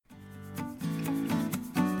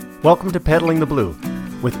Welcome to Paddling the Blue.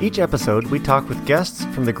 With each episode, we talk with guests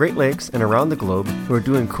from the Great Lakes and around the globe who are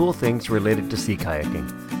doing cool things related to sea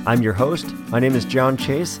kayaking. I'm your host, my name is John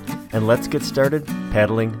Chase, and let's get started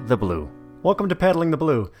paddling the blue. Welcome to Paddling the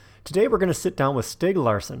Blue. Today we're going to sit down with Stig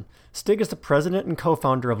Larsson. Stig is the president and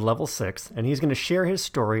co-founder of Level 6, and he's going to share his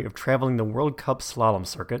story of traveling the World Cup slalom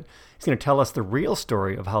circuit. He's going to tell us the real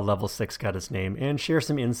story of how Level 6 got its name and share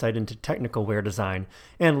some insight into technical wear design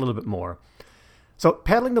and a little bit more. So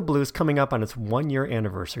Paddling the Blue is coming up on its 1-year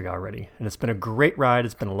anniversary already, and it's been a great ride.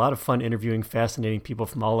 It's been a lot of fun interviewing fascinating people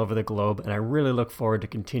from all over the globe, and I really look forward to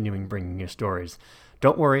continuing bringing you stories.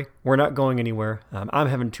 Don't worry, we're not going anywhere. I'm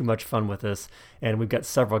having too much fun with this, and we've got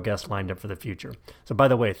several guests lined up for the future. So by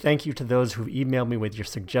the way, thank you to those who've emailed me with your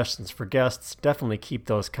suggestions for guests. Definitely keep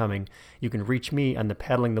those coming. You can reach me on the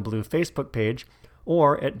Paddling the Blue Facebook page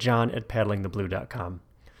or at john@paddlingtheblue.com.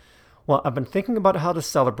 Well, I've been thinking about how to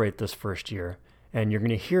celebrate this first year, and you're going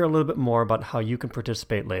to hear a little bit more about how you can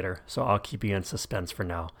participate later, so I'll keep you in suspense for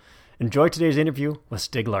now. Enjoy today's interview with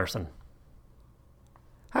Stig Larsson.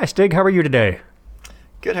 Hi, Stig. How are you today?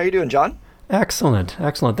 Good. How are you doing, John? Excellent.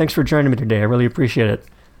 Thanks for joining me today. I really appreciate it.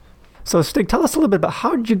 So, Stig, tell us a little bit about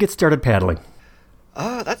how did you get started paddling?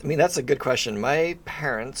 That's a good question. My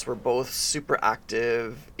parents were both super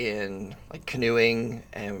active in canoeing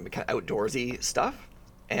and kind of outdoorsy stuff.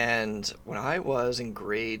 And when I was in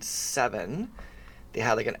grade 7, they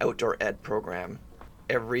had an outdoor ed program.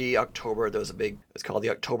 Every October there was it's called the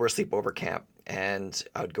October Sleepover Camp, and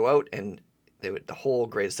I would go out and the whole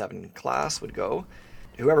grade 7 class would go.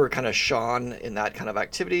 Whoever kind of shone in that kind of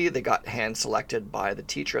activity, they got hand selected by the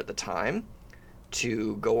teacher at the time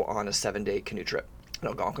to go on a 7-day canoe trip in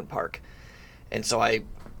Algonquin Park. And so I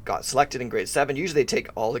got selected in grade 7. Usually they take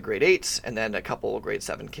all the grade 8s and then a couple of grade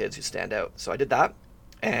 7 kids who stand out. So I did that.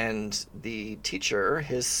 And the teacher,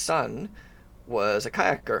 his son, was a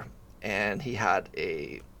kayaker, and he had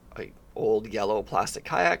a old yellow plastic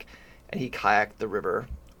kayak, and he kayaked the river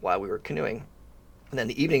while we were canoeing. And then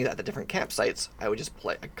the evenings at the different campsites, I would just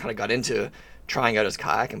play. I kind of got into trying out his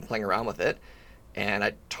kayak and playing around with it, and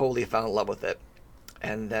I totally fell in love with it.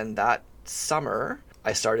 And then that summer,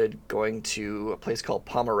 I started going to a place called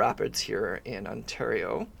Palmer Rapids here in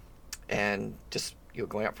Ontario, and just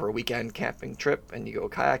going out for a weekend camping trip, and you go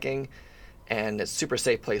kayaking, and it's a super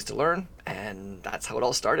safe place to learn, and that's how it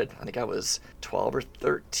all started. I think I was 12 or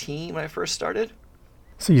 13 when I first started.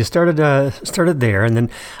 So you started there, and then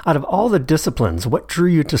out of all the disciplines, what drew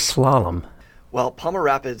you to slalom? Well, Palmer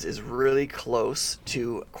Rapids is really close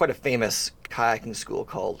to quite a famous kayaking school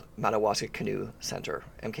called Madawaska Canoe Center,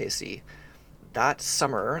 MKC. That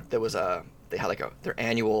summer, they had their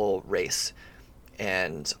annual race,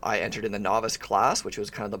 and I entered in the novice class, which was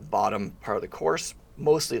kind of the bottom part of the course,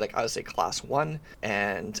 mostly I would say class 1,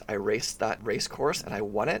 and I raced that race course, and I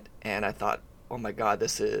won it, and I thought, oh my God,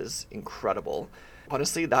 this is incredible.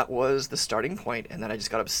 Honestly, that was the starting point, and then I just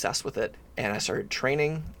got obsessed with it, and I started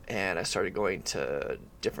training, and I started going to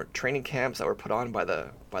different training camps that were put on by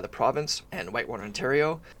the province and Whitewater,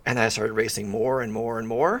 Ontario, and then I started racing more and more and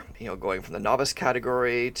more, going from the novice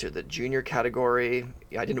category to the junior category.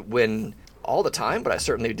 I didn't win all the time, but I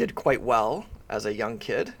certainly did quite well as a young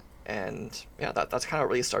kid, and that's kind of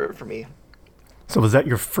really started for me. So was that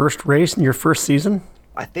your first race in your first season?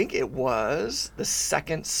 I think it was the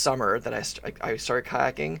second summer that I started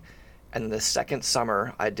kayaking, and the second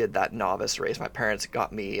summer I did that novice race. My parents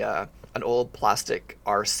got me an old plastic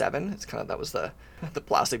R7. That was the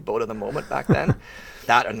plastic boat of the moment back then.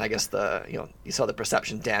 That, and I guess you saw the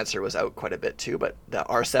Perception Dancer was out quite a bit too, but the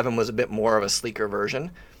R7 was a bit more of a sleeker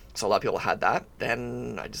version. So a lot of people had that.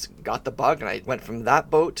 Then I just got the bug, and I went from that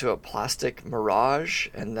boat to a plastic Mirage,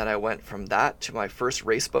 and then I went from that to my first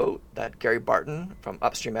race boat that Gary Barton from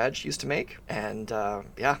Upstream Edge used to make. And I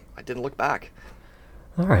didn't look back.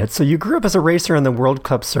 All right, so you grew up as a racer on the World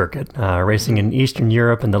Cup circuit, racing in Eastern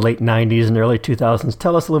Europe in the late 90s and early 2000s.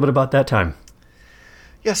 Tell us a little bit about that time.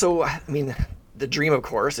 Yeah, so, the dream, of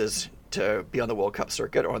course, is to be on the World Cup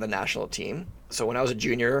circuit or on the national team. So when I was a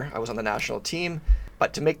junior, I was on the national team.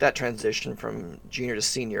 But to make that transition from junior to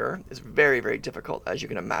senior is very, very difficult, as you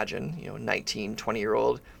can imagine. 19,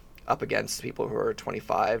 20-year-old up against people who are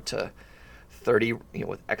 25 to 30,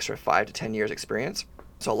 with extra 5 to 10 years experience.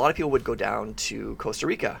 So a lot of people would go down to Costa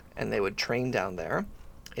Rica, and they would train down there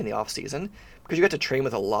in the off season, because you got to train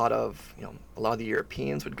with a lot of the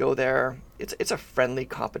Europeans would go there. It's a friendly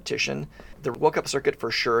competition. The World Cup circuit, for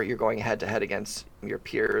sure, you're going head to head against your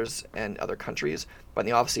peers and other countries. But in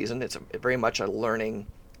the off season, it's very much a learning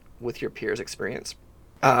with your peers experience.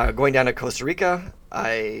 Going down to Costa Rica,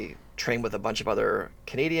 I trained with a bunch of other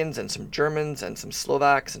Canadians and some Germans and some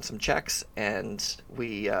Slovaks and some Czechs. And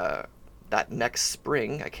we, that next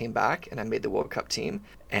spring, I came back and I made the World Cup team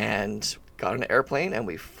and got on an airplane and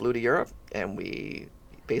we flew to Europe, and we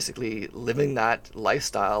basically living that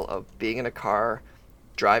lifestyle of being in a car,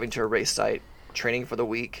 driving to a race site, training for the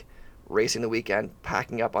week, racing the weekend,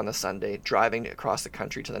 packing up on the Sunday, driving across the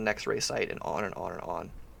country to the next race site, and on and on and on.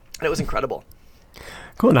 And it was incredible.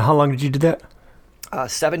 Cool. Now, how long did you do that?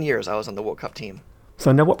 7 years I was on the World Cup team.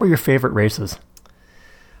 So now, what were your favorite races?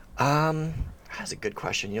 That's a good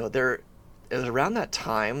question. You know, it was around that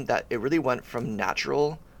time that it really went from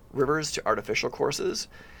natural rivers to artificial courses.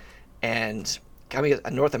 And coming as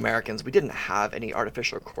North Americans, we didn't have any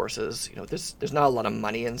artificial courses. You know, there's not a lot of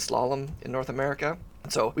money in slalom in North America.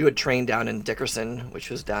 So we would train down in Dickerson, which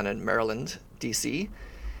was down in Maryland, DC,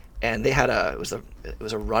 and they had it was a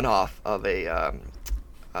runoff of a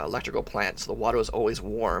electrical plant, so the water was always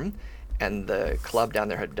warm, and the club down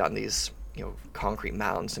there had done these, you know, concrete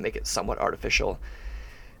mounds to make it somewhat artificial.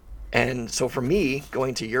 And so for me,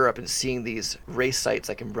 going to Europe and seeing these race sites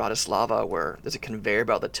like in Bratislava, where there's a conveyor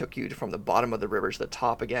belt that took you from the bottom of the river to the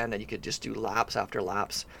top again, and you could just do laps after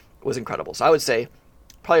laps, was incredible. So I would say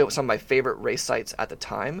probably some of my favorite race sites at the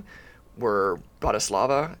time were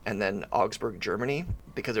Bratislava and then Augsburg, Germany,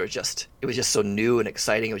 because it was just so new and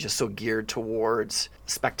exciting. It was just so geared towards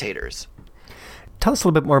spectators. Tell us a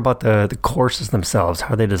little bit more about the courses themselves,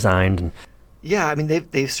 how they're designed. And yeah, I mean,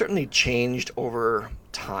 they've certainly changed over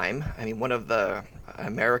time. I mean, one of the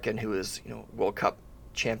American who is, you know, World Cup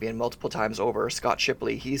champion multiple times over, Scott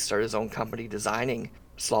Shipley, he started his own company designing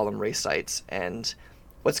slalom race sites. And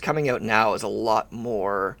what's coming out now is a lot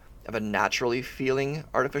more of a naturally feeling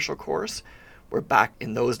artificial course, where back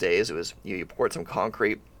in those days it was you poured some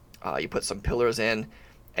concrete, you put some pillars in,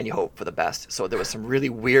 and you hope for the best. So there was some really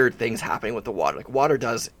weird things happening with the water. Like, water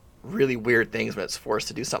does really weird things when it's forced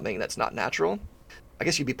to do something that's not natural. I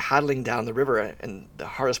guess you'd be paddling down the river, and the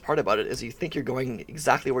hardest part about it is you think you're going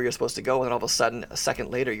exactly where you're supposed to go, and then all of a sudden, a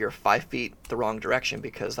second later, you're 5 feet the wrong direction,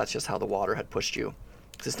 because that's just how the water had pushed you.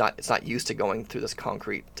 It's not used to going through this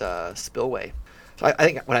concrete spillway. So I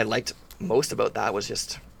think what I liked most about that was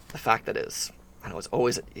just the fact that it's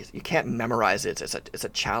always, you can't memorize it. It's a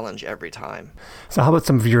challenge every time. So how about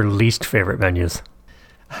some of your least favorite venues?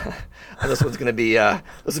 And this one's going to be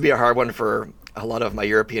this would be a hard one for a lot of my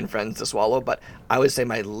European friends to swallow, but I would say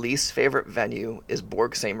my least favorite venue is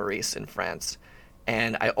Bourg Saint-Maurice in France.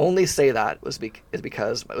 And I only say that is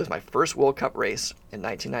because it was my first World Cup race in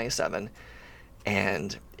 1997,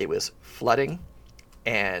 and it was flooding,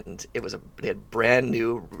 and they had brand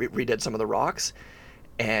new redid some of the rocks,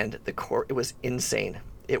 and it was insane.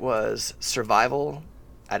 It was survival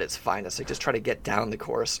at its finest. Like, just try to get down the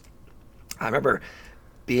course. I remember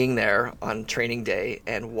being there on training day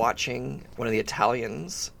and watching one of the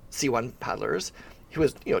Italians, C1 paddlers, who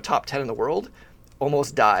was, you know, top 10 in the world,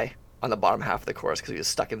 almost die on the bottom half of the course because he was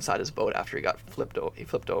stuck inside his boat after he got flipped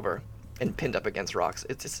over and pinned up against rocks.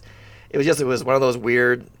 It was one of those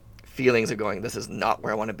weird feelings of going, this is not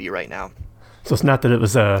where I want to be right now. So it's not that it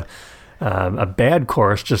was a bad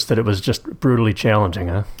course, just that it was just brutally challenging,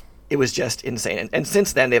 huh? It was just insane. And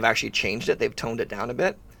since then, they've actually changed it. They've toned it down a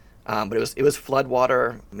bit. But it was flood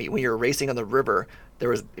water. I mean, when you're racing on the river,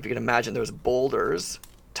 if you can imagine, there was boulders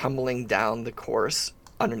tumbling down the course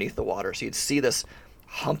underneath the water. So you'd see this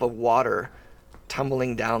hump of water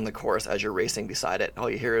tumbling down the course as you're racing beside it. All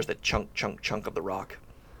you hear is the chunk of the rock.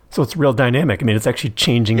 So it's real dynamic. I mean, it's actually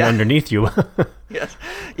changing underneath you. Yes.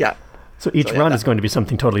 Yeah. So each run is going to be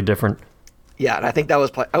something totally different. Yeah, and I think I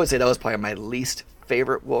would say that was probably my least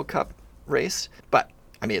favorite World Cup race. But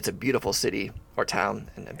I mean, it's a beautiful city or town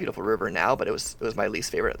and a beautiful river now, but it was my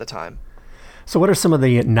least favorite at the time. So what are some of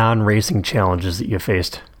the non-racing challenges that you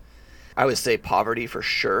faced? I would say poverty for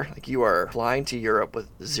sure. Like, you are flying to Europe with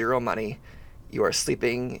zero money. You are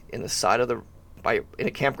sleeping in the side of in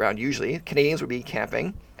a campground usually. Canadians would be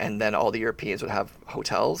camping, and then all the Europeans would have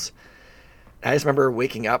hotels. And I just remember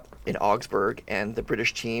waking up in Augsburg, and the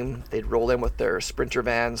British team, they'd roll in with their sprinter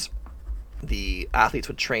vans. The athletes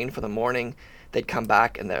would train for the morning. They'd come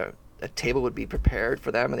back, and a table would be prepared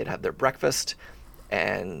for them, and they'd have their breakfast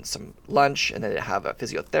and some lunch, and then they'd have a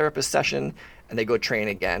physiotherapist session, and they'd go train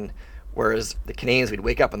again. Whereas the Canadians, we'd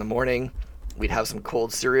wake up in the morning, we'd have some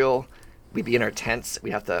cold cereal, we'd be in our tents,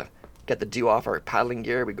 we'd have to get the dew off our paddling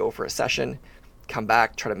gear, we'd go for a session, come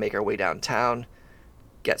back, try to make our way downtown,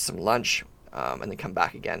 get some lunch, and then come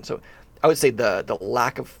back again. So I would say the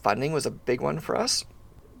lack of funding was a big one for us.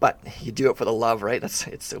 But you do it for the love, right?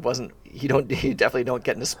 You definitely don't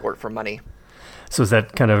get into sport for money. So does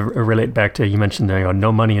that kind of relate back to, you mentioned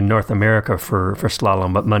no money in North America for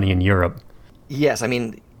slalom, but money in Europe? Yes, I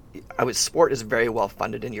mean, sport is very well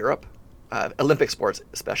funded in Europe. Olympic sports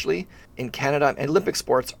especially. In Canada, and Olympic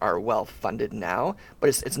sports are well funded now, but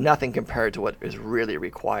it's nothing compared to what is really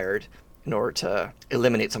required in order to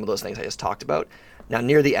eliminate some of those things I just talked about. Now,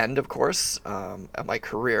 near the end, of course, of my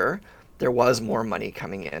career, there was more money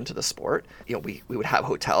coming into the sport. We would have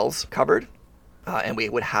hotels covered, and we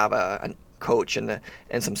would have a coach and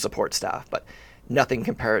some support staff, but nothing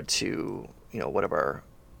compared to one of our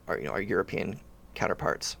European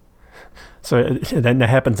counterparts. So then that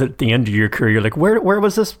happens at the end of your career. You're like, where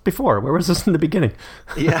was this before? Where was this in the beginning?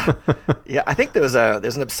 Yeah. I think there's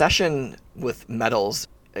an obsession with medals.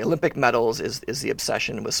 Olympic medals is the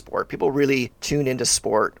obsession with sport. People really tune into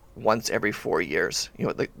sport once every 4 years.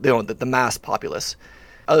 The mass populace.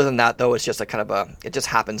 Other than that, though, it's just it just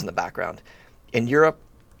happens in the background. In Europe,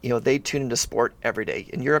 they tune into sport every day.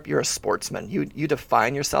 In Europe, you're a sportsman. You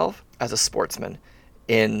define yourself as a sportsman.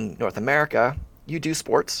 In North America, you do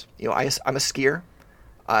sports. I'm a skier.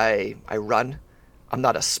 I run. I'm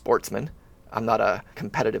not a sportsman. I'm not a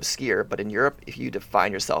competitive skier. But in Europe, if you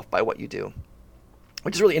define yourself by what you do,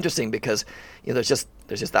 which is really interesting because there's just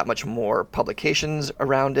that much more publications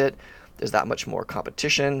around it. There's that much more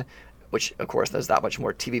competition, which of course there's that much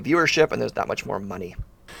more TV viewership, and there's that much more money.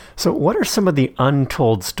 So what are some of the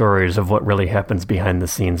untold stories of what really happens behind the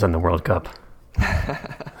scenes on the World Cup?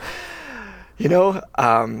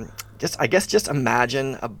 Just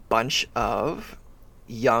imagine a bunch of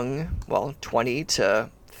young, 20 to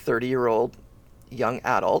 30-year-old young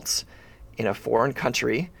adults in a foreign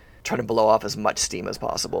country trying to blow off as much steam as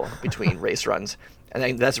possible between race runs. And I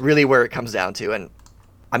think that's really where it comes down to. And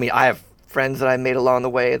I mean, I have friends that I made along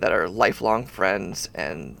the way that are lifelong friends,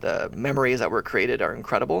 and the memories that were created are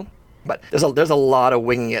incredible. But there's a lot of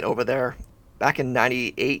winging it over there. Back in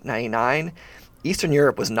 98, 99, Eastern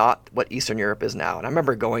Europe was not what Eastern Europe is now. And I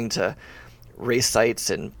remember going to race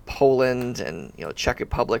sites in Poland and Czech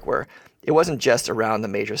Republic where it wasn't just around the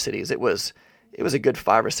major cities. It was a good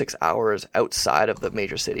 5 or 6 hours outside of the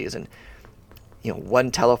major cities, and one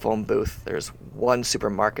telephone booth, there's one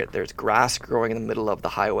supermarket, there's grass growing in the middle of the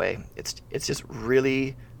highway. It's just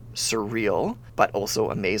really surreal, but also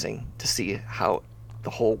amazing to see how the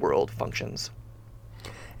whole world functions.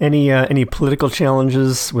 Any political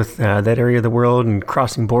challenges with that area of the world and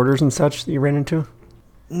crossing borders and such that you ran into?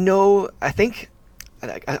 No, I think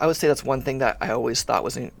I would say that's one thing that I always thought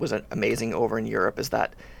was amazing over in Europe is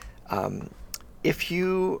that if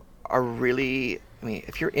you are really,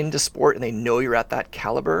 if you're into sport and they know you're at that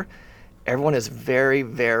caliber, everyone is very,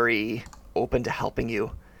 very open to helping you.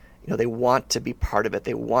 They want to be part of it.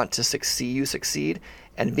 They want to succeed.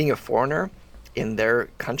 And being a foreigner in their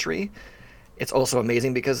country, it's also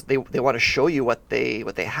amazing because they want to show you what they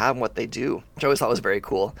have and what they do, which I always thought was very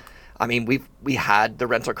cool. I mean, we had the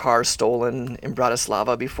rental car stolen in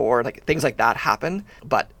Bratislava before, things like that happen,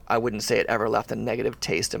 but I wouldn't say it ever left a negative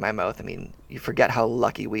taste in my mouth. I mean, you forget how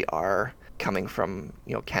lucky we are coming from,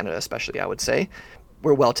 Canada especially, I would say.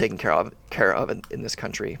 We're well taken care of in this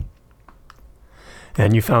country.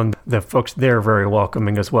 And you found the folks there very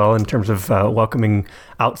welcoming as well in terms of welcoming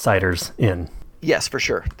outsiders in. Yes, for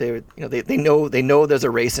sure. They know there's a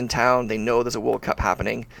race in town. They know there's a World Cup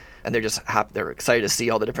happening, and they're excited to see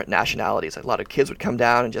all the different nationalities. A lot of kids would come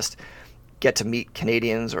down and just get to meet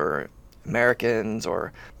Canadians or Americans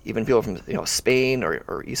or even people from Spain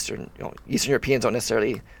or Eastern Europeans don't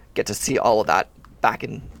necessarily get to see all of that back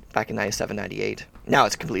in 97, 98. Now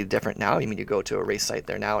it's completely different now. I mean, you go to a race site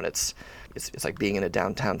there now and it's like being in a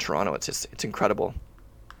downtown Toronto. It's incredible.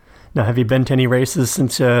 Now, have you been to any races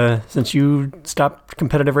since you stopped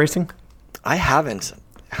competitive racing? I haven't.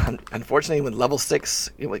 Unfortunately, with Level 6,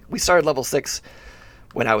 we started Level 6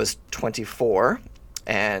 when I was 24,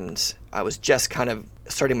 and I was just kind of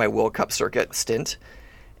starting my World Cup circuit stint.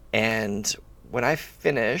 And when I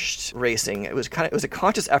finished racing, it was a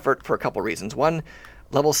conscious effort for a couple reasons. One,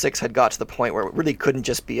 Level 6 had got to the point where it really couldn't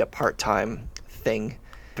just be a part-time thing.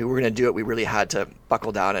 If we were going to do it, we really had to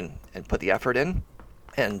buckle down and put the effort in.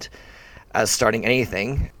 And as starting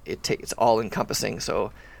anything, it's all encompassing.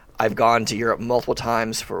 So I've gone to Europe multiple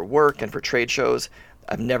times for work and for trade shows.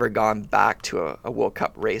 I've never gone back to a World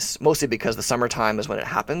Cup race, mostly because the summertime is when it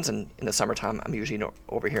happens. And in the summertime, I'm usually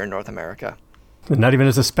over here in North America. Not even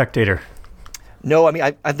as a spectator? No, I mean,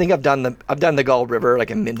 I think I've done the Gull River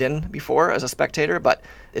like in Minden before as a spectator, but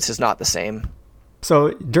it's just not the same.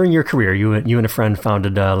 So during your career, you and a friend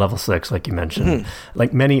founded Level 6, like you mentioned. Mm-hmm.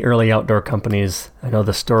 Like many early outdoor companies, I know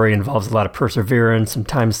the story involves a lot of perseverance,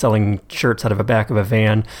 sometimes selling shirts out of the back of a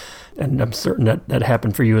van. and I'm certain that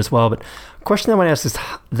happened for you as well. But a question I want to ask is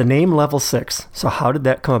the name Level 6. So how did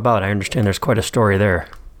that come about? I understand there's quite a story there.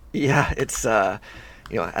 Yeah, it's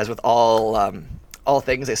as with all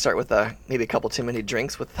things, they start with maybe a couple too many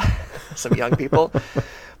drinks with some young people.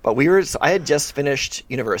 But I had just finished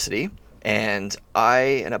university, and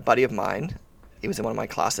I and a buddy of mine, he was in one of my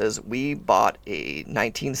classes, we bought a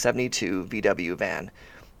 1972 VW van,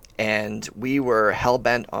 and we were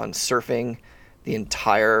hell-bent on surfing the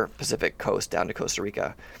entire Pacific coast down to Costa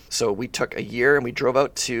Rica. So we took a year and we drove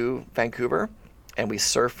out to Vancouver, and we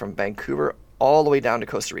surfed from Vancouver all the way down to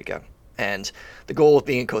Costa Rica. And the goal of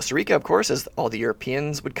being in Costa Rica, of course, is all the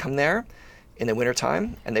Europeans would come there in the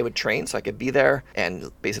wintertime, and they would train. So I could be there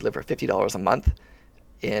and basically live for $50 a month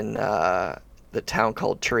in the town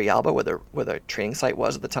called Turrialba, where the training site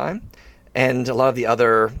was at the time. And a lot of the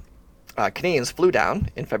other Canadians flew down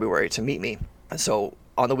in February to meet me. And so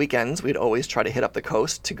on the weekends, we'd always try to hit up the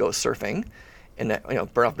coast to go surfing and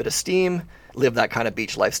burn off a bit of steam, live that kind of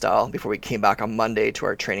beach lifestyle before we came back on Monday to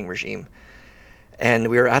our training regime. And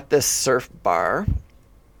we were at this surf bar,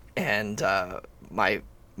 and my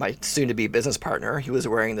soon-to-be business partner, he was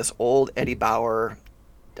wearing this old Eddie Bauer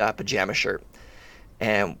pajama shirt.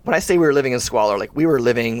 And when I say we were living in squalor, like we were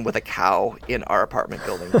living with a cow in our apartment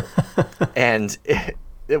building. And it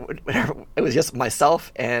was just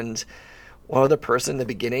myself and one other person in the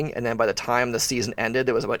beginning. And then by the time the season ended,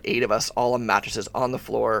 there was about 8 of us, all on mattresses on the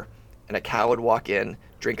floor. And a cow would walk in,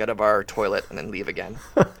 drink out of our toilet, and then leave again.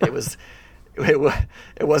 It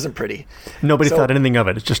wasn't pretty. Nobody thought anything of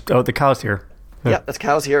it. It's just, the cow's here. Yeah, that's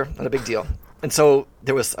cow's here. Not a big deal. And so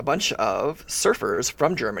there was a bunch of surfers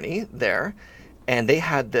from Germany there. And they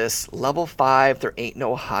had this Level 5, there ain't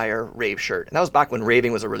no higher rave shirt. And that was back when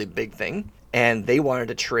raving was a really big thing. And they wanted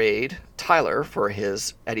to trade Tyler for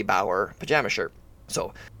his Eddie Bauer pajama shirt.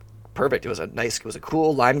 So perfect. It was a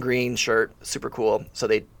cool lime green shirt, super cool. So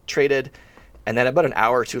they traded. And then about an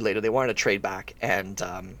hour or two later, they wanted to trade back. And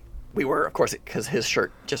we were, of course, because his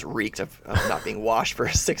shirt just reeked of not being washed for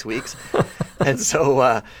 6 weeks. And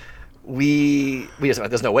so we just went,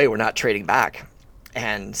 there's no way we're not trading back.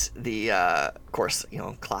 And the, of course,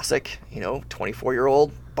 classic,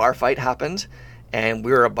 24-year-old bar fight happened. And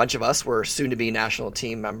a bunch of us were soon to be national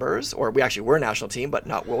team members, or we actually were national team, but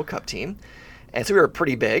not World Cup team. And so we were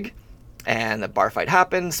pretty big. And the bar fight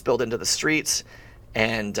happened, spilled into the streets.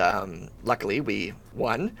 And luckily we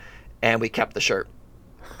won, and we kept the shirt.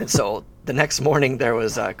 And so the next morning there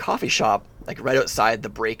was a coffee shop like right outside the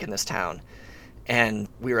break in this town. And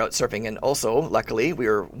we were out surfing, and also, luckily, we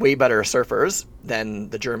were way better surfers than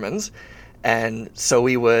the Germans. And so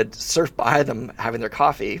we would surf by them having their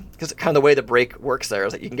coffee, because kind of the way the break works there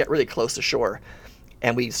is that you can get really close to shore.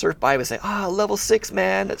 And we'd surf by and say, Level 6,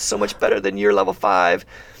 man, that's so much better than your Level 5.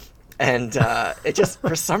 And it just,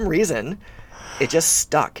 for some reason, it just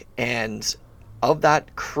stuck. And of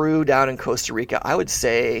that crew down in Costa Rica, I would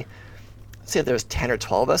say if there was 10 or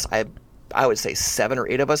 12 of us, I would say 7 or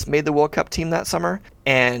 8 of us made the World Cup team that summer.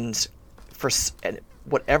 And for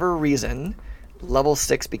whatever reason, Level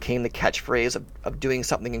 6 became the catchphrase of doing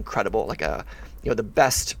something incredible, like the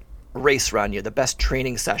best race run, the best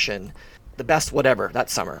training session, the best whatever that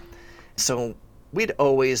summer. So we'd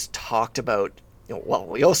always talked about,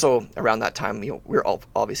 we also, around that time, we were all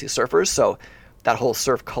obviously surfers. So that whole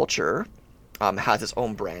surf culture has its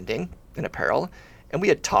own branding and apparel. And we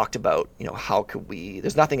had talked about, how could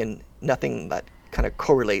there's nothing that kind of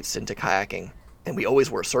correlates into kayaking. And we always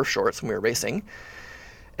wore surf shorts when we were racing.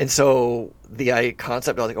 And so the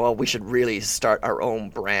concept, I was like, we should really start our own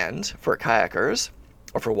brand for kayakers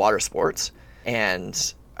or for water sports.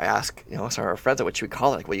 And I asked, some of our friends, what should we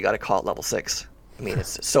call it? Like, well, you got to call it Level 6. I mean,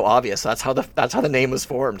 it's so obvious. That's how the name was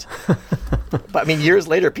formed. But I mean, years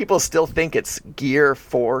later, people still think it's gear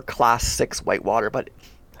for Class 6 whitewater, but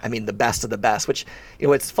I mean, the best of the best, which,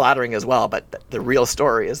 it's flattering as well. But the real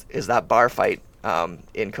story is that bar fight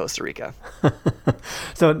in Costa Rica.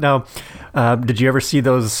 So now, did you ever see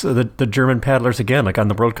the German paddlers again, like on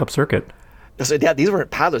the World Cup circuit? So yeah, these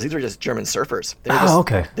weren't paddlers; these were just German surfers.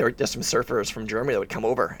 Okay. They were just some surfers from Germany that would come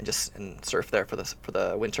over and surf there for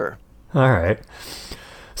the winter. All right.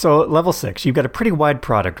 So Level 6, you've got a pretty wide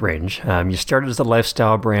product range. You started as a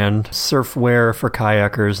lifestyle brand, surf wear for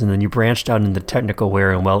kayakers, and then you branched out into technical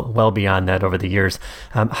wear and well beyond that over the years.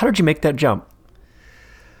 How did you make that jump?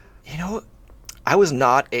 I'm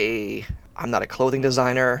not a clothing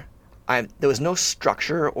designer. There was no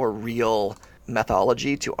structure or real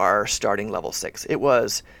methodology to our starting Level 6. It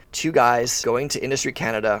was 2 guys going to Industry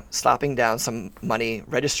Canada, slapping down some money,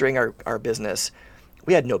 registering our business.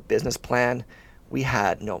 We had no business plan. We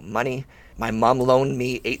had no money. My mom loaned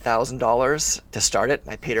me $8,000 to start it.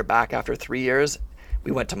 I paid her back after 3 years.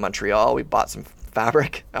 We went to Montreal. We bought some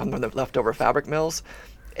fabric on one of the leftover fabric mills,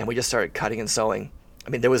 and we just started cutting and sewing. I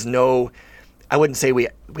mean, there was no, I wouldn't say we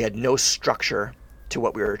had no structure to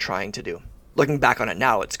what we were trying to do. Looking back on it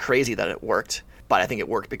now, it's crazy that it worked, but I think it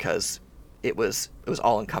worked because it was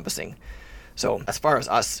all encompassing. So as far as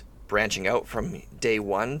us branching out from day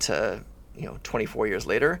one to 24 years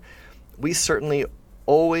later, we certainly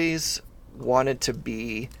always wanted to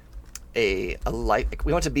be we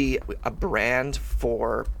want to be a brand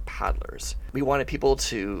for paddlers. We wanted people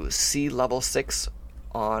to see Level 6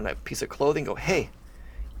 on a piece of clothing, go, hey,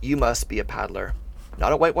 you must be a paddler.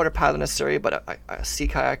 Not a whitewater paddler necessarily, but a sea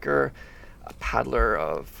kayaker, a paddler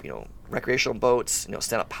of recreational boats.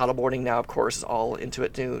 Stand-up paddleboarding now, of course, is all into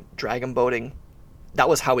it too. Dragon boating. That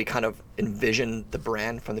was how we kind of envisioned the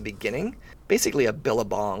brand from the beginning. Basically a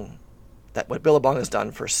Billabong. That what Billabong has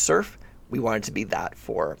done for surf, we wanted to be that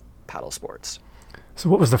for paddle sports. So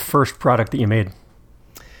what was the first product that you made?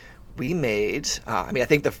 We made, I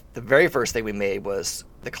think the very first thing we made was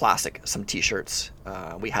the classic, some t-shirts.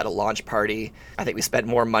 We had a launch party. I think we spent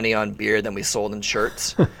more money on beer than we sold in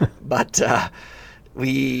shirts. But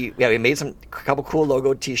we made a couple cool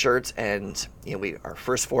logo t-shirts, and our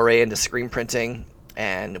first foray into screen printing,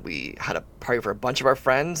 and we had a party for a bunch of our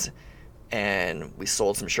friends, and we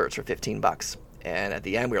sold some shirts for $15. And at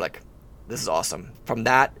the end, we were like, this is awesome. From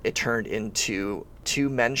that, it turned into 2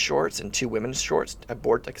 men's shorts and 2 women's shorts,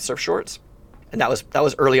 board like surf shorts. And that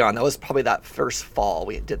was early on. That was probably that first fall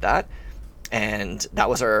we did that. And that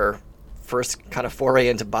was our first kind of foray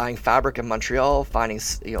into buying fabric in Montreal, finding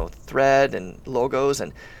thread and logos,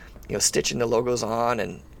 and stitching the logos on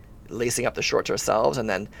and lacing up the shorts ourselves. And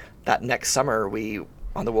then that next summer, we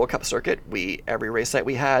on the World Cup circuit, every race site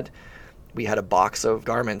we had a box of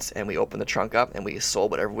garments, and we opened the trunk up and we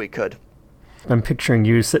sold whatever we could. I'm picturing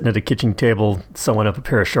you sitting at a kitchen table sewing up a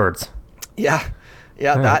pair of shorts. Yeah,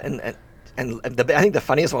 that and I think the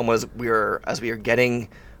funniest one was as we were getting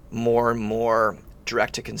more and more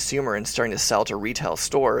direct to consumer and starting to sell to retail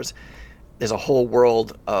stores. There's a whole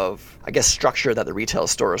world of, I guess, structure that the retail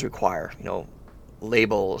stores require.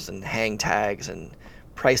 Labels and hang tags and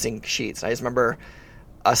pricing sheets. I just remember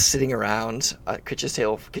us sitting around a kitchen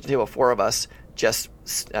table, 4 of us, just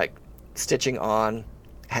stitching on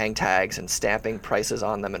hang tags and stamping prices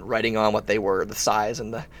on them and writing on what they were, the size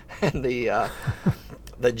and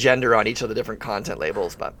the gender on each of the different content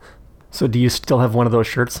labels. But so do you still have one of those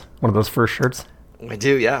shirts, one of those first shirts? I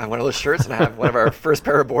do, yeah, one of those shirts, and I have one of our first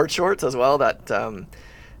pair of board shorts as well. That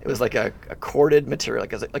it was like a corded material,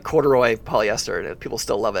 like corduroy polyester, and people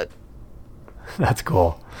still love it. That's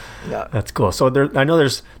cool. Yeah, that's cool. So I know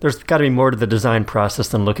there's got to be more to the design process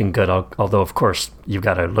than looking good. Although of course you've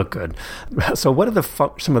got to look good. So what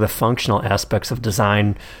are some of the functional aspects of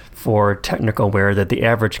design for technical wear that the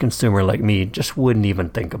average consumer like me just wouldn't even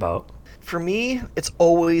think about? For me, it's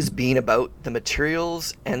always been about the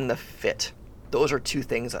materials and the fit. Those are 2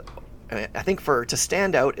 things that I think to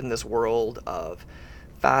stand out in this world of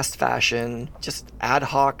fast fashion, just ad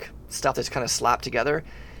hoc stuff that's kind of slapped together.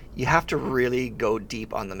 You have to really go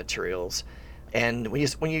deep on the materials. And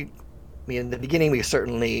in the beginning,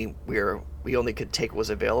 we only could take what was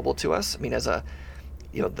available to us. I mean,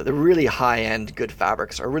 the really high-end good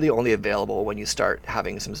fabrics are really only available when you start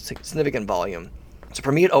having some significant volume. So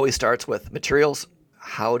for me, it always starts with materials.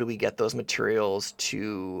 How do we get those materials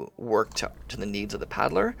to work to the needs of the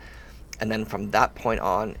paddler? And then from that point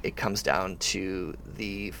on, it comes down to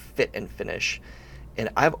the fit and finish. And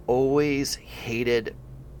I've always hated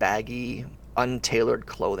baggy, untailored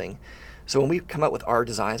clothing. So when we come out with our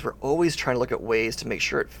designs, we're always trying to look at ways to make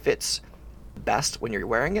sure it fits best when you're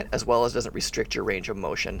wearing it, as well as doesn't restrict your range of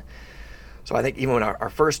motion. So I think even when our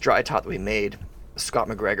first dry top that we made, Scott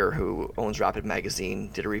McGregor, who owns Rapid Magazine,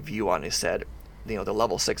 did a review on it. He said, the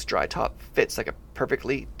Level 6 dry top fits like a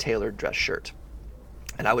perfectly tailored dress shirt.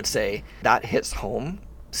 And I would say that hits home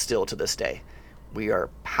still to this day. We are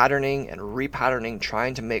patterning and repatterning,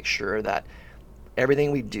 trying to make sure that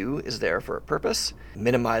everything we do is there for a purpose,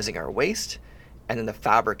 minimizing our waste, and then the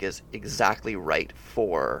fabric is exactly right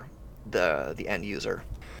for the end user.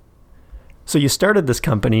 So you started this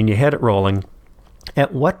company and you had it rolling.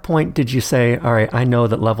 At what point did you say, all right, I know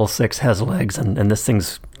that Level 6 has legs and this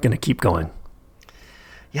thing's going to keep going?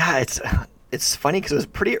 Yeah, it's funny because it was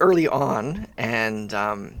pretty early on, and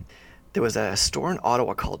there was a store in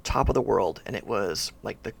Ottawa called Top of the World, and it was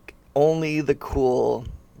like only the cool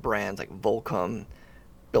brands like Volcom,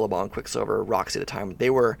 Billabong, Quicksilver, Roxy at the time. They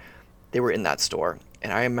were in that store,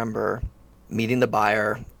 and I remember meeting the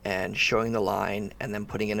buyer and showing the line and then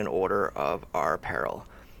putting in an order of our apparel.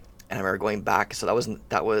 And I remember going back. So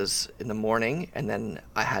that was in the morning, and then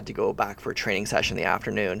I had to go back for a training session in the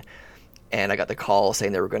afternoon. And I got the call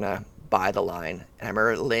saying they were going to buy the line. And I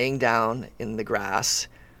remember laying down in the grass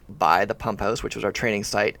by the pump house, which was our training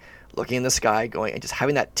site, looking in the sky, going and just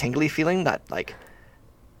having that tingly feeling that like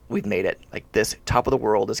we've made it. Like this top of the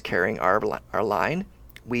world is carrying our line.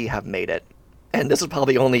 We have made it. And this was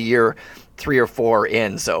probably only year 3 or 4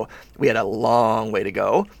 in, so we had a long way to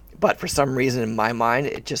go. But for some reason in my mind,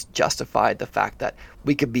 it just justified the fact that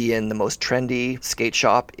we could be in the most trendy skate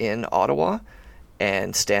shop in Ottawa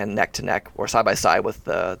and stand neck to neck or side by side with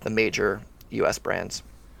the major US brands.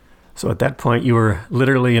 So at that point, you were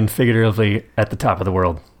literally and figuratively at the top of the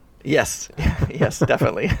world. Yes, yes,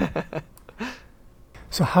 definitely.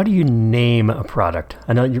 So how do you name a product?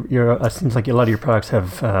 I know it seems like a lot of your products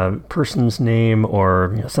have person's name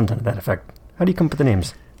or something to that effect. How do you come up with the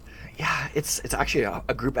names? Yeah, it's actually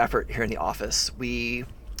a group effort here in the office. We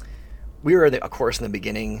were, of course, in the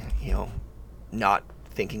beginning, not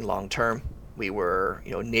thinking long term. We were,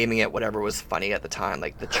 naming it whatever was funny at the time,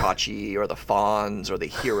 like the Chachi or the Fonz or the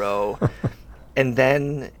Hero. And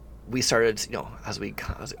then we started,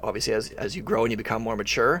 as you grow and you become more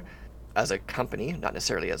mature as a company, not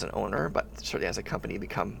necessarily as an owner, but certainly as a company,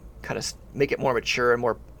 make it more mature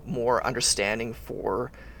and more understanding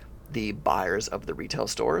for the buyers of the retail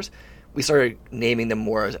stores. We started naming them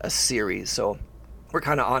more as a series. So we're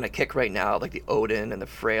kind of on a kick right now, like the Odin and the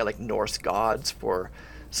Freya, like Norse gods for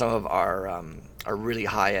some of our really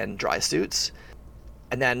high-end dry suits.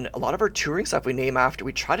 And then a lot of our touring stuff we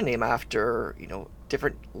try to name after,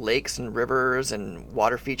 different lakes and rivers and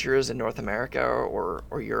water features in North America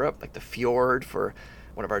or Europe, like the fjord for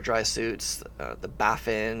one of our dry suits, the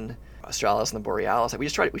Baffin, Australis, and the Borealis. Like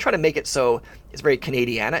we try to make it so it's very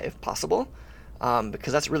Canadiana if possible,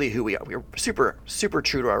 because that's really who we are. We're super, super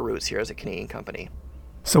true to our roots here as a Canadian company.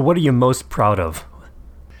 So what are you most proud of?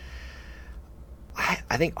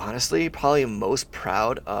 I think, honestly, probably most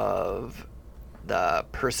proud of the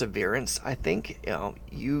perseverance. I think,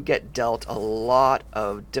 you get dealt a lot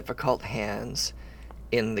of difficult hands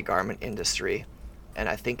in the garment industry. And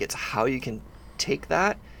I think it's how you can take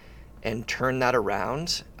that and turn that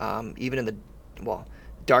around, even in the,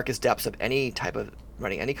 darkest depths of any type of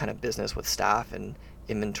running any kind of business with staff and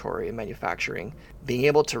inventory and manufacturing, being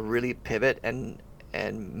able to really pivot and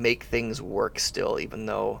make things work still, even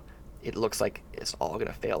though it looks like it's all going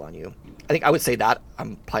to fail on you. I think I would say that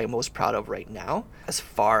I'm probably most proud of right now. As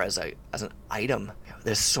far as an item,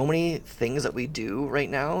 there's so many things that we do right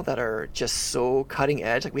now that are just so cutting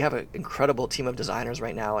edge. Like we have an incredible team of designers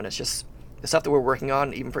right now, and it's just the stuff that we're working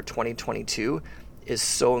on, even for 2022, is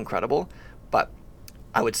so incredible. But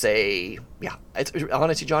I would say,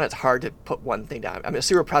 honestly, John, it's hard to put one thing down. I'm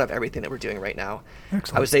super proud of everything that we're doing right now.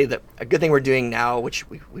 Excellent. I would say that a good thing we're doing now, which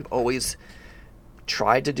we've always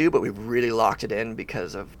tried to do, but we've really locked it in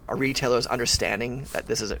because of our retailers understanding that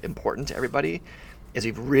this is important to everybody, is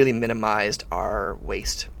we've really minimized our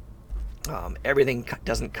waste. Everything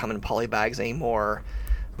doesn't come in poly bags anymore.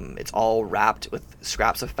 It's all wrapped with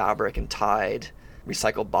scraps of fabric and tied.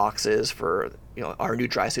 Recycled boxes for our new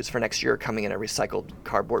dry suits for next year coming in a recycled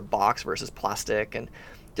cardboard box versus plastic, and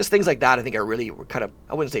just things like that. I think we're kind of,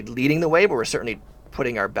 I wouldn't say leading the way, but we're certainly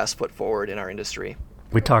putting our best foot forward in our industry.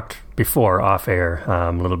 We talked before off air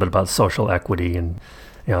a little bit about social equity and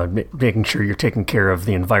making sure you're taking care of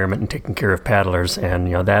the environment and taking care of paddlers,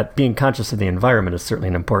 and that being conscious of the environment is certainly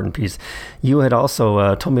an important piece. You had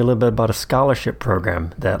also told me a little bit about a scholarship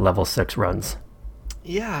program that Level 6 runs.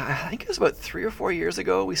 Yeah, I think it was about 3 or 4 years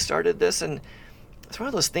ago we started this, and it's one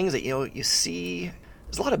of those things that you see.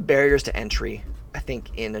 There's a lot of barriers to entry, I think,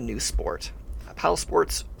 in a new sport. Paddle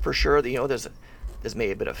sports, for sure. There's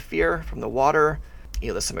maybe a bit of fear from the water.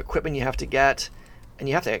 There's some equipment you have to get, and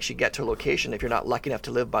you have to actually get to a location if you're not lucky enough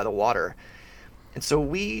to live by the water. And so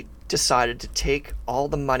we decided to take all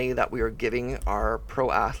the money that we were giving our pro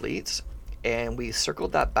athletes, and we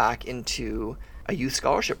circled that back into a youth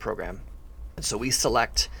scholarship program. And so we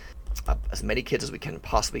select as many kids as we can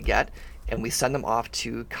possibly get, and we send them off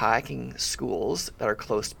to kayaking schools that are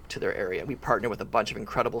close to their area. We partner with a bunch of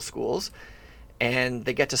incredible schools, and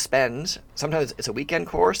they get to spend, sometimes it's a weekend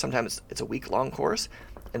course, sometimes it's a week-long course,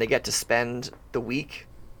 and they get to spend the week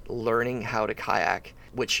learning how to kayak,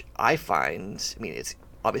 which I find, it's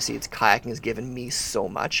kayaking has given me so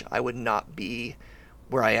much. I would not be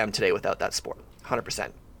where I am today without that sport,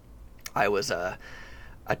 100%. I was a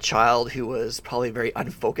child who was probably very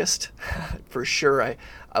unfocused. For sure,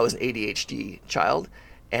 I was an ADHD child,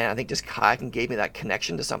 and I think just kayaking gave me that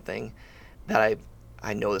connection to something that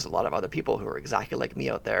I know there's a lot of other people who are exactly like me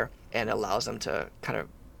out there, and allows them to kind of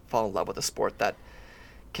fall in love with a sport that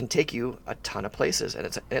can take you a ton of places,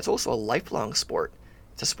 and it's also a lifelong sport.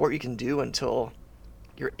 It's a sport you can do until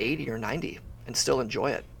you're 80 or 90 and still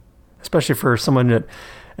enjoy it. Especially for someone that,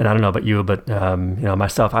 and I don't know about you, but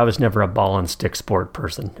myself, I was never a ball and stick sport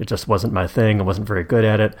person. It just wasn't my thing. I wasn't very good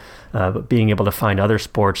at it. But being able to find other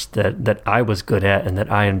sports that I was good at and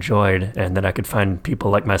that I enjoyed, and that I could find people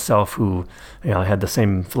like myself who had the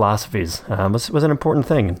same philosophies was an important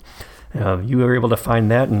thing. You were able to find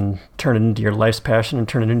that and turn it into your life's passion and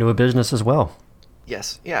turn it into a business as well.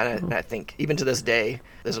 Yes, yeah, and I think even to this day,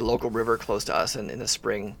 there's a local river close to us, and in the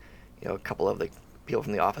spring, a couple of the people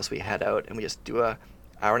from the office, we head out and we just do a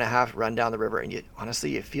hour and a half run down the river, and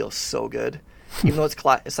you feel so good, even though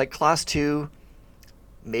it's like class 2,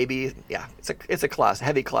 maybe. Yeah, it's a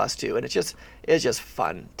heavy class 2, and it's just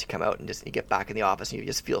fun to come out and you get back in the office and you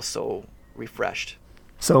just feel so refreshed.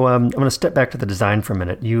 So I'm going to step back to the design for a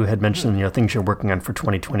minute. You had mentioned things you're working on for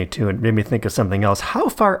 2022, and it made me think of something else. How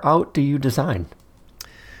far out do you design?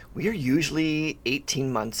 We are usually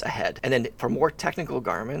 18 months ahead, and then for more technical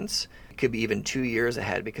garments, could be even 2 years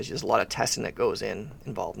ahead, because there's a lot of testing that goes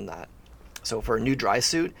involved in that. So for a new dry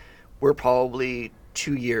suit, we're probably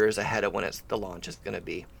 2 years ahead of when the launch is going to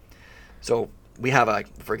be. So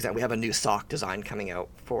for example, we have a new sock design coming out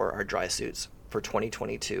for our dry suits for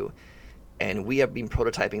 2022, and we have been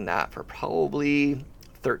prototyping that for probably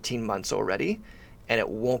 13 months already, and it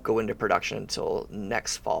won't go into production until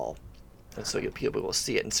next fall. And so people will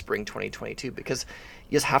see it in spring 2022, because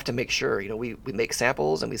you just have to make sure, we make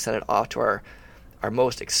samples and we send it off to our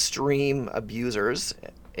most extreme abusers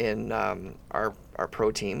in our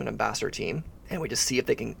pro team and ambassador team, and we just see if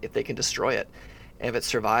they can destroy it. And if it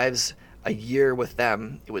survives a year with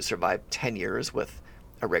them, it would survive 10 years with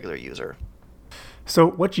a regular user. So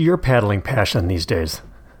what's your paddling passion these days?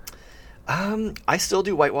 I still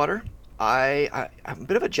do whitewater. I'm a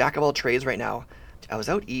bit of a jack of all trades right now. I was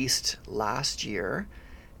out east last year,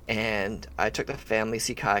 and I took the family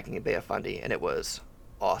sea kayaking in Bay of Fundy, and it was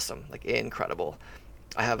awesome, like incredible.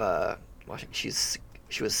 I have she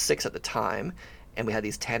was 6 at the time, and we had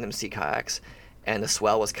these tandem sea kayaks, and the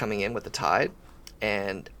swell was coming in with the tide,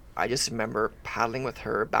 and I just remember paddling with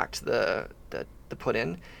her back to the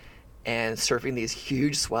put-in and surfing these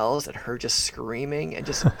huge swells, and her just screaming and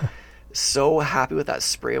just so happy with that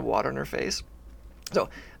spray of water in her face. So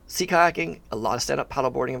sea kayaking, a lot of stand-up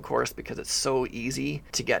paddleboarding, of course, because it's so easy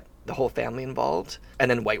to get the whole family involved.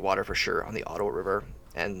 And then whitewater for sure on the Ottawa River.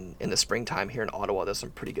 And in the springtime here in Ottawa, there's some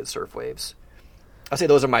pretty good surf waves. I'd say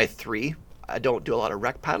those are my 3. I don't do a lot of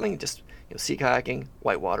rec paddling, just sea kayaking,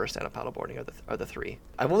 whitewater, stand-up paddleboarding are the 3.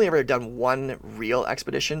 I've only ever done one real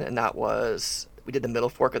expedition, and that was, we did the Middle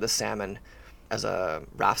Fork of the Salmon as a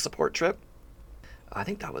raft support trip. I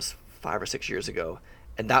think that was 5 or 6 years ago,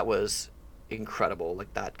 and that was incredible.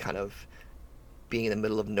 Like that kind of being in the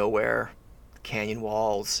middle of nowhere, canyon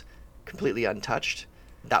walls, completely untouched.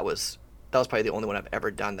 That was probably the only one I've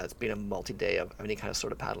ever done that's been a multi-day of any kind of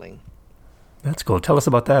sort of paddling. That's cool. Tell us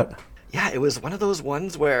about that. Yeah, it was one of those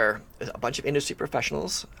ones where a bunch of industry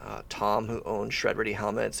professionals, Tom, who owned Shred Ready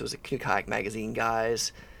Helmets, it was a Canoe Kayak Magazine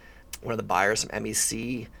guys, one of the buyers from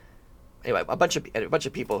MEC. Anyway, a bunch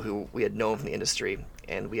of people who we had known from the industry,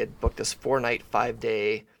 and we had booked this 4-night,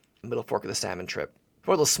 5-day Middle Fork of the Salmon trip.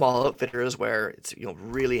 One of those small outfitters where it's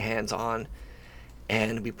really hands-on,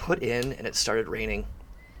 and we put in, and it started raining,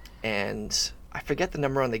 and I forget the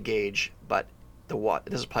number on the gauge, but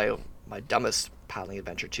this is probably my dumbest paddling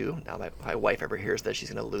adventure too. Now my wife ever hears this, she's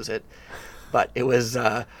going to lose it. But it was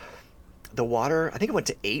the water, I think it went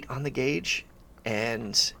to 8 on the gauge,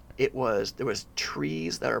 and there was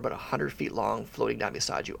trees that are about 100 feet long floating down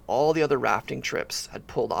beside you. All the other rafting trips had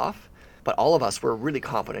pulled off, but all of us were really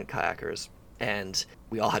competent kayakers, and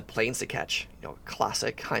we all had planes to catch.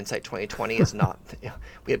 Classic hindsight 2020 is not.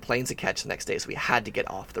 We had planes to catch the next day, so we had to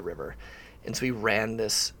get off the river, and so we ran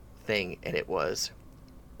this thing, and it was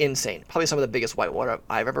insane. Probably some of the biggest whitewater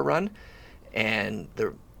I've ever run, and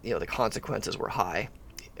the consequences were high.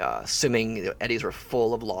 Swimming, eddies were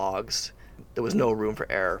full of logs. There was no room for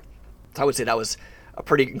error. So I would say that was a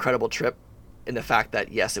pretty incredible trip, in the fact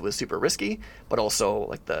that yes, it was super risky, but also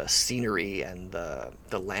like the scenery and the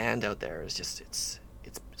land out there is just it's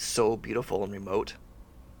so beautiful and remote.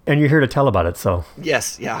 And you're here to tell about it, so.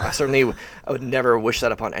 Yes, yeah. I would never wish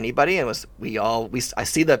that upon anybody. And I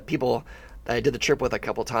see the people that I did the trip with a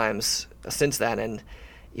couple times since then, and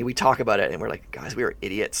we talk about it, and we're like, guys, we were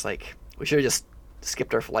idiots. Like, we should have just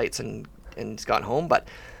skipped our flights and gone home. But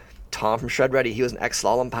Tom from Shred Ready, he was an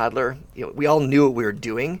ex-slalom paddler. We all knew what we were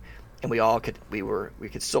doing, and we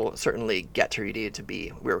could still certainly get to where you needed to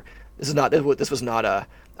be. This was not a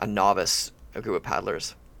novice group of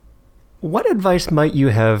paddlers. what advice might you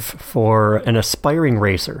have for an aspiring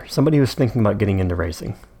racer, somebody who's thinking about getting into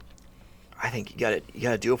racing? I think you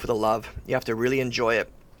gotta do it for the love. You have to really enjoy it.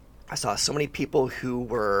 I saw so many people who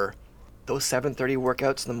were those 7:30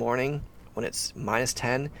 workouts in the morning when it's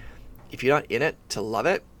 -10. If you're not in it to love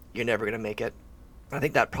it, you're never gonna make it. I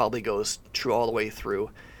think that probably goes true all the way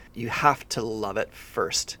through. You have to love it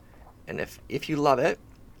first. And if you love it,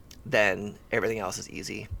 then everything else is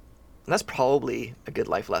easy. And that's probably a good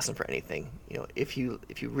life lesson for anything. If you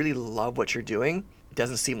really love what you're doing, it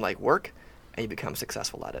doesn't seem like work, and you become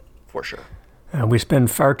successful at it, for sure. We spend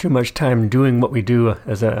far too much time doing what we do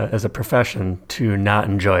as a profession to not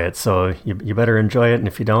enjoy it. So you better enjoy it, and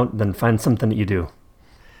if you don't, then find something that you do.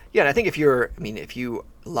 Yeah, and I think if you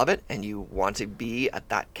love it and you want to be at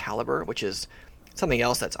that caliber, which is something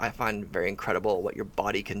else I find very incredible, what your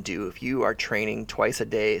body can do. If you are training twice a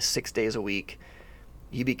day, 6 days a week,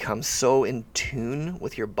 you become so in tune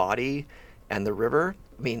with your body and the river.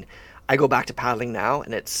 I go back to paddling now,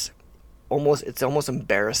 and it's almost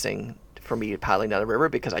embarrassing for me paddling down the river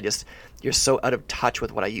because you're so out of touch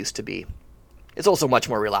with what I used to be. It's also much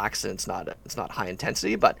more relaxed, and it's not high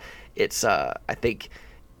intensity, but it's I think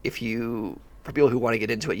for people who want to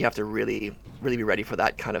get into it, you have to really, really be ready for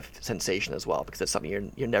that kind of sensation as well, because it's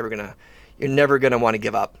something you're never gonna want to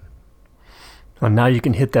give up. Well, now you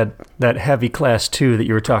can hit that heavy class 2 that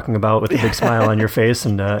you were talking about with a big smile on your face,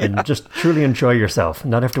 and just truly enjoy yourself.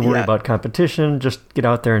 Not have to worry about competition. Just get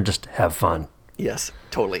out there and just have fun. Yes,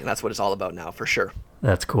 totally. And that's what it's all about now, for sure.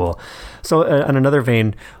 That's cool. So on another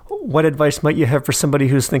vein, what advice might you have for somebody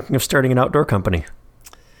who's thinking of starting an outdoor company?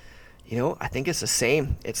 I think it's the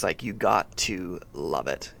same. It's like you got to love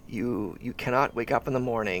it. You cannot wake up in the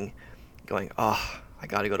morning going, oh, I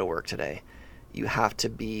got to go to work today. You have to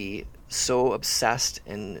be so obsessed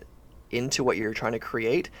and into what you're trying to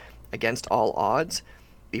create against all odds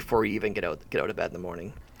before you even get out of bed in the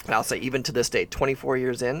morning. And I'll say, even to this day, 24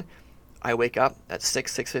 years in, I wake up at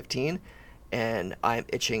 6:15, and I'm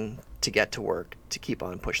itching to get to work to keep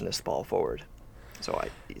on pushing this ball forward. So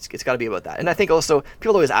it's got to be about that. And I think also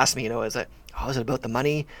people always ask me, is it about the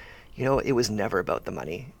money? It was never about the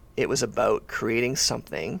money. It was about creating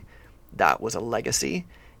something that was a legacy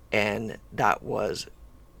and that was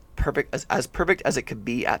perfect, as perfect as it could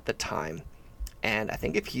be at the time. And I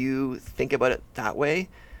think if you think about it that way,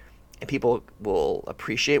 and people will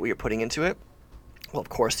appreciate what you're putting into it, well, of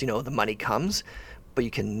course, the money comes, but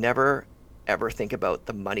you can never, ever think about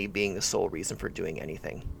the money being the sole reason for doing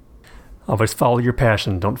anything. Always follow your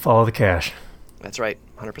passion. Don't follow the cash. That's right.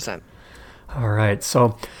 100%. All right.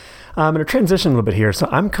 So I'm going to transition a little bit here. So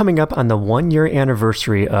I'm coming up on the 1-year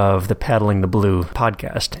anniversary of the Paddling the Blue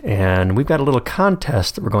podcast, and we've got a little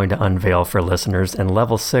contest that we're going to unveil for listeners, and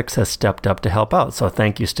Level 6 has stepped up to help out. So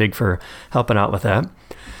thank you, Stig, for helping out with that.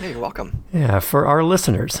 Hey, you're welcome. Yeah, for our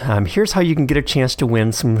listeners, here's how you can get a chance to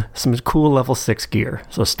win some cool Level 6 gear.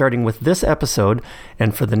 So starting with this episode,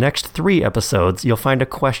 and for the next 3 episodes, you'll find a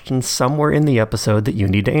question somewhere in the episode that you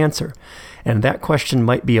need to answer. And that question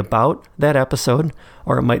might be about that episode,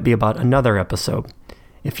 or it might be about another episode.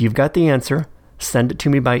 If you've got the answer, send it to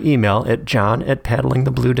me by email at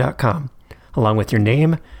john@paddlingtheblue.com, along with your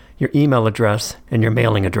name, your email address, and your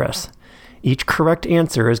mailing address. Each correct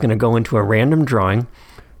answer is going to go into a random drawing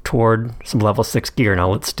toward some Level 6 gear. And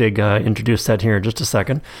I'll let Stig introduce that here in just a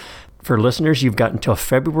second. For listeners, you've got until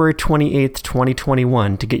February 28th,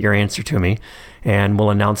 2021 to get your answer to me, and we'll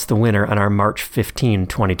announce the winner on our March 15,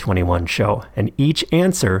 2021 show. And each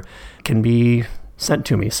answer can be sent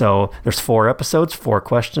to me. So there's 4 episodes, 4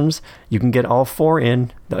 questions. You can get all 4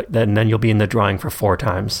 in, and then you'll be in the drawing for 4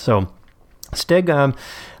 times. So Stig, like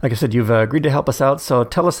I said, you've agreed to help us out. So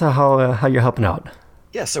tell us how you're helping out.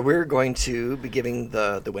 Yeah, so we're going to be giving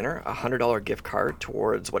the winner a $100 gift card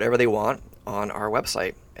towards whatever they want on our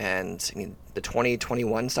website. And the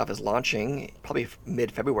 2021 stuff is launching probably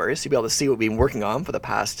mid-February, so you'll be able to see what we've been working on for the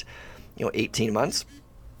past 18 months.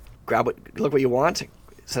 Look what you want,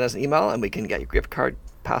 send us an email, and we can get your gift card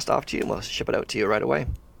passed off to you, and we'll ship it out to you right away.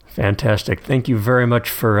 Fantastic. Thank you very much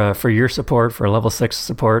for your support, for Level 6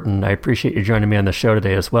 support, and I appreciate you joining me on the show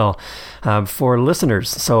today as well. For listeners,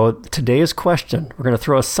 so today's question, we're going to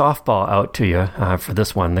throw a softball out to you for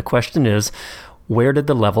this one. The question is, where did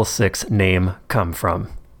the Level 6 name come from?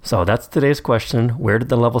 So that's today's question. Where did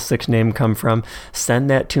the Level 6 name come from? Send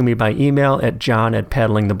that to me by email at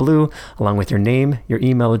john@paddlingtheblue, along with your name, your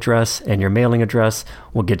email address, and your mailing address.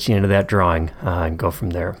 We'll get you into that drawing and go from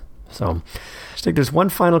there. So, Stig, there's one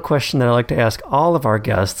final question that I like to ask all of our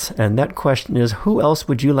guests, and that question is, who else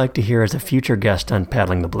would you like to hear as a future guest on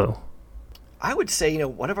Paddling the Blue? I would say,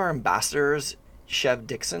 one of our ambassadors, Chev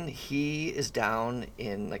Dixon. He is down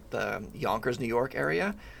in like the Yonkers, New York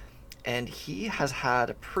area, and he has had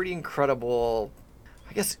a pretty incredible,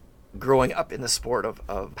 I guess, growing up in the sport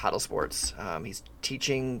of paddle sports. He's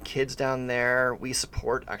teaching kids down there. We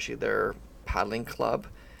support actually their paddling club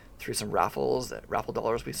through some raffle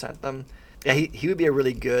dollars we sent them. Yeah, he would be a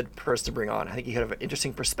really good person to bring on. I think he could have an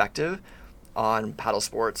interesting perspective on paddle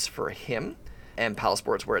sports for him and paddle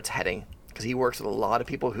sports where it's heading, because he works with a lot of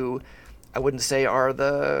people who I wouldn't say are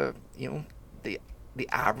the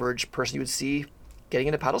average person you would see getting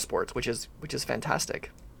into paddle sports, which is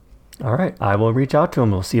fantastic. All right. I will reach out to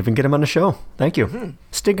him. We'll see if we can get him on the show. Thank you. Mm-hmm.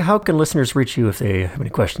 Stig, how can listeners reach you if they have any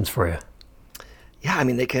questions for you? Yeah, I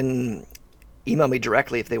mean, they can email me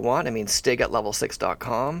directly if they want. I mean,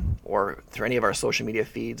 stig@level6.com, or through any of our social media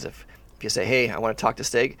feeds. If you say, hey, I want to talk to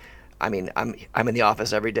Stig, I mean, I'm in the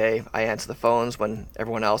office every day. I answer the phones when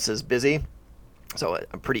everyone else is busy. So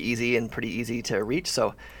I'm pretty easy to reach.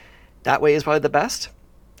 So that way is probably the best.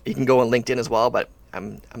 You can go on LinkedIn as well, but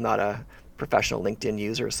I'm not a professional LinkedIn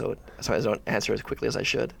user, so I don't answer as quickly as I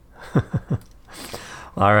should.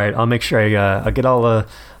 All right, I'll make sure I get all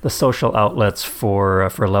the social outlets for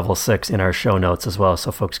Level 6 in our show notes as well,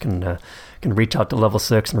 so folks can reach out to Level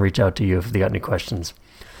 6 and reach out to you if they got any questions.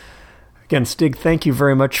 Again, Stig, thank you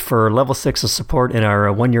very much for Level 6's support in our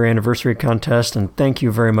 1-year anniversary contest, and thank you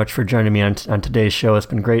very much for joining me on today's show. It's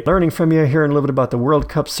been great learning from you, hearing a little bit about the World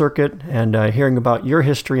Cup circuit, and hearing about your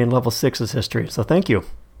history and Level 6's history. So thank you.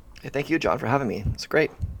 Hey, thank you, John, for having me. It's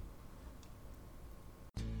great.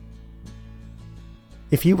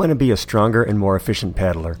 If you want to be a stronger and more efficient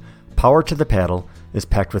paddler, Power to the Paddle is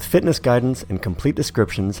packed with fitness guidance and complete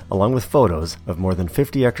descriptions, along with photos of more than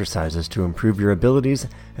 50 exercises to improve your abilities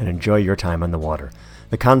and enjoy your time on the water.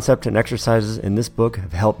 The concept and exercises in this book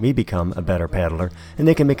have helped me become a better paddler, and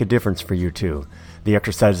they can make a difference for you too. The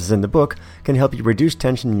exercises in the book can help you reduce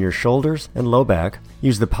tension in your shoulders and low back,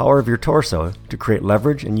 use the power of your torso to create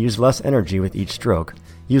leverage and use less energy with each stroke,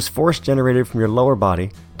 use force generated from your lower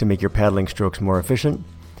body to make your paddling strokes more efficient,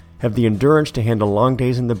 have the endurance to handle long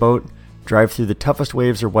days in the boat, drive through the toughest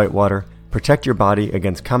waves or whitewater, protect your body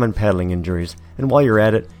against common paddling injuries, and while you're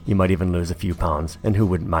at it, you might even lose a few pounds, and who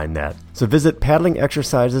wouldn't mind that? So visit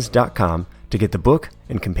paddlingexercises.com to get the book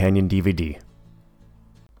and companion DVD.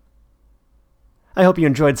 I hope you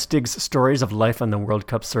enjoyed Stig's stories of life on the World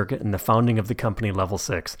Cup circuit and the founding of the company Level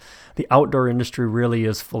 6. The outdoor industry really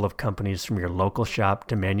is full of companies from your local shop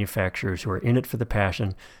to manufacturers who are in it for the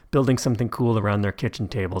passion, building something cool around their kitchen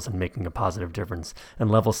tables and making a positive difference.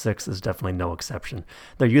 And Level 6 is definitely no exception.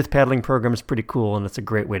 Their youth paddling program is pretty cool, and it's a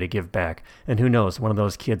great way to give back. And who knows, one of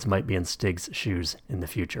those kids might be in Stig's shoes in the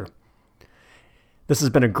future. This has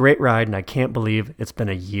been a great ride, and I can't believe it's been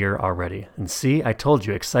a year already. And see, I told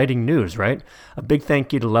you, exciting news, right? A big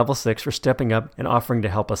thank you to Level 6 for stepping up and offering to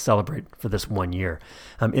help us celebrate for this 1 year.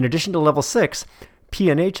 In addition to Level 6,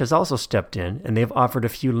 P&H has also stepped in, and they've offered a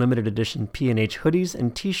few limited edition P&H hoodies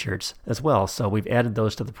and t-shirts as well, so we've added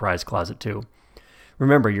those to the prize closet too.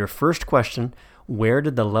 Remember, your first question, where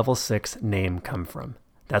did the Level 6 name come from?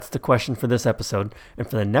 That's the question for this episode, and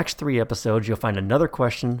for the next 3 episodes, you'll find another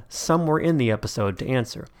question somewhere in the episode to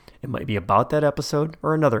answer. It might be about that episode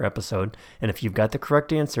or another episode, and if you've got the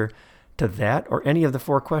correct answer to that or any of the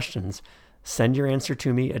 4 questions, send your answer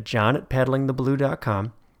to me at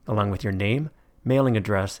john@paddlingtheblue.com, along with your name, mailing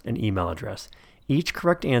address, and email address. Each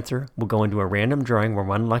correct answer will go into a random drawing where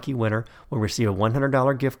one lucky winner will receive a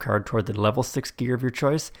 $100 gift card toward the Level 6 gear of your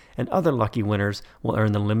choice, and other lucky winners will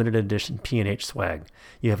earn the limited edition P&H swag.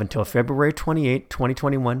 You have until February 28,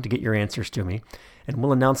 2021 to get your answers to me, and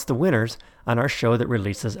we'll announce the winners on our show that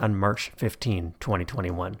releases on March 15,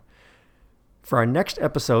 2021. For our next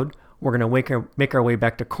episode, we're going to make our way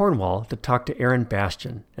back to Cornwall to talk to Erin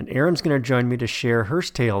Bastian. And Erin's going to join me to share her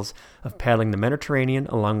tales of paddling the Mediterranean,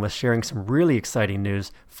 along with sharing some really exciting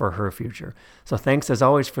news for her future. So thanks as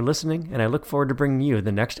always for listening, and I look forward to bringing you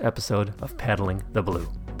the next episode of Paddling the Blue.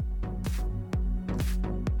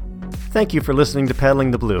 Thank you for listening to Paddling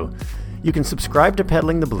the Blue. You can subscribe to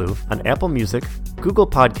Paddling the Blue on Apple Music, Google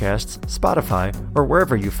Podcasts, Spotify, or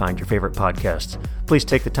wherever you find your favorite podcasts. Please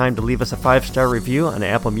take the time to leave us a 5-star review on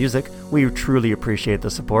Apple Music. We truly appreciate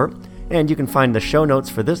the support. And you can find the show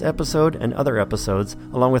notes for this episode and other episodes,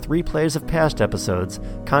 along with replays of past episodes,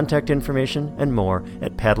 contact information, and more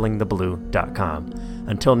at paddlingtheblue.com.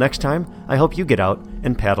 Until next time, I hope you get out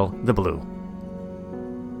and paddle the blue.